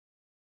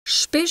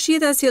Shpesh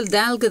jeta sjell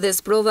dallgë dhe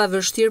sprova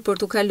vështirë për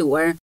t'u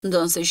kaluar,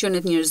 ndonse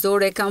qenet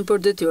njerëzore kanë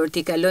për detyrë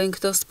t'i kalojnë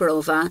këto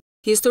sprova.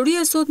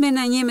 Historia sot me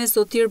Ndihme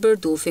Sotir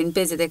Berdufin,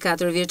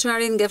 54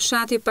 vjeçarin nga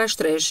fshati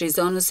Pashtresh I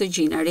zonës së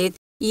Gjinarit,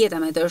 jeta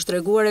me të është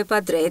treguar e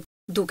padrejtë,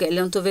 duke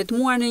lënë të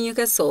vetmuar në një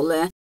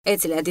kasolle, e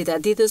cila dita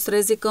ditës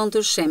rrezikon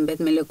të shembet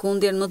me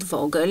lëkundjen më të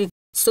vogël.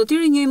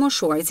 Sotiri një I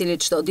moshuar I cili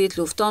çdo ditë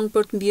lufton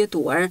për të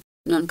mbijetuar,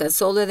 nën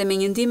kasolle dhe me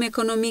një ndihmë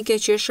ekonomike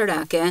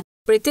qesharake,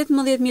 prej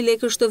 18.000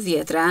 lekësh të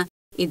vjetra,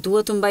 I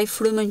duhet të mbaj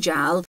frymën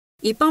gjallë,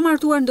 I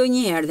pamartuar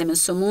ndonjëherë dhe me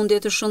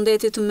sëmundje të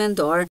shëndetit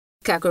mendor,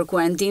 ka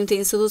kërkuar ndihmë të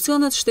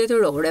institucionet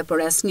shtetërore,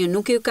 por asnjë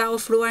nuk I ka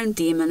ofruar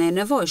ndihmën e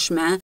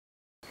nevojshme.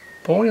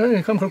 Po,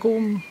 unë kam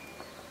kërkuar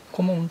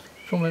komunë,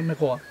 shumë me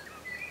kohë.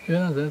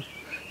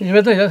 Një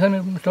vetë ja themi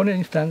tonë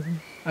një stand,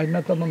 ai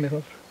më të më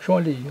thos,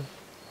 shumë ligj.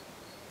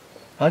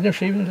 Hajde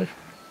shihim se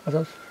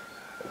atas.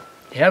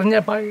 Herë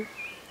një pa.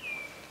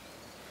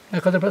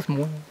 Ne ka të pas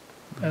mua.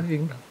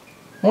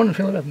 Unë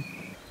fillim vetëm.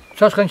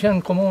 Çfarë kanë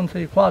qenë komunë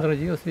se I kuadra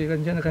gjithë, si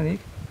kanë qenë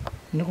mekanik,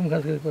 nuk më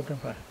kanë këtë për të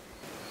fare.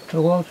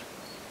 Trogot,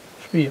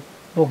 shtëpi,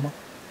 boma.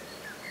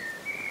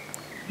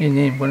 I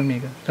një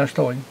ekonomike, ta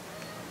shtojnë.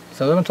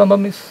 Sa do të thonë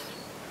mis.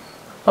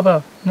 Apo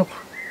nuk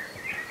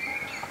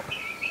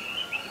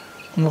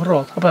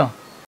rrot, apo.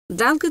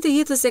 Dallgët e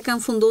jetës e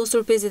kanë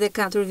fundosur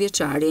 54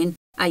 vjeçarin.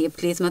 Ai jep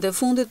klithmat e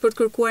fundit për të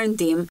kërkuar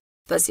ndihmë,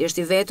 pasi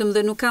është I vetëm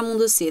dhe nuk ka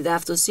mundësi dhe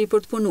aftësi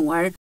për të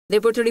punuar dhe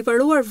për të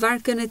riparuar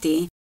varkën e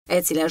tij, e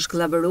cila është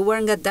glabëruar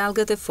nga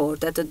dallgët e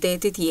forta të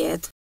detit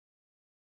Jete.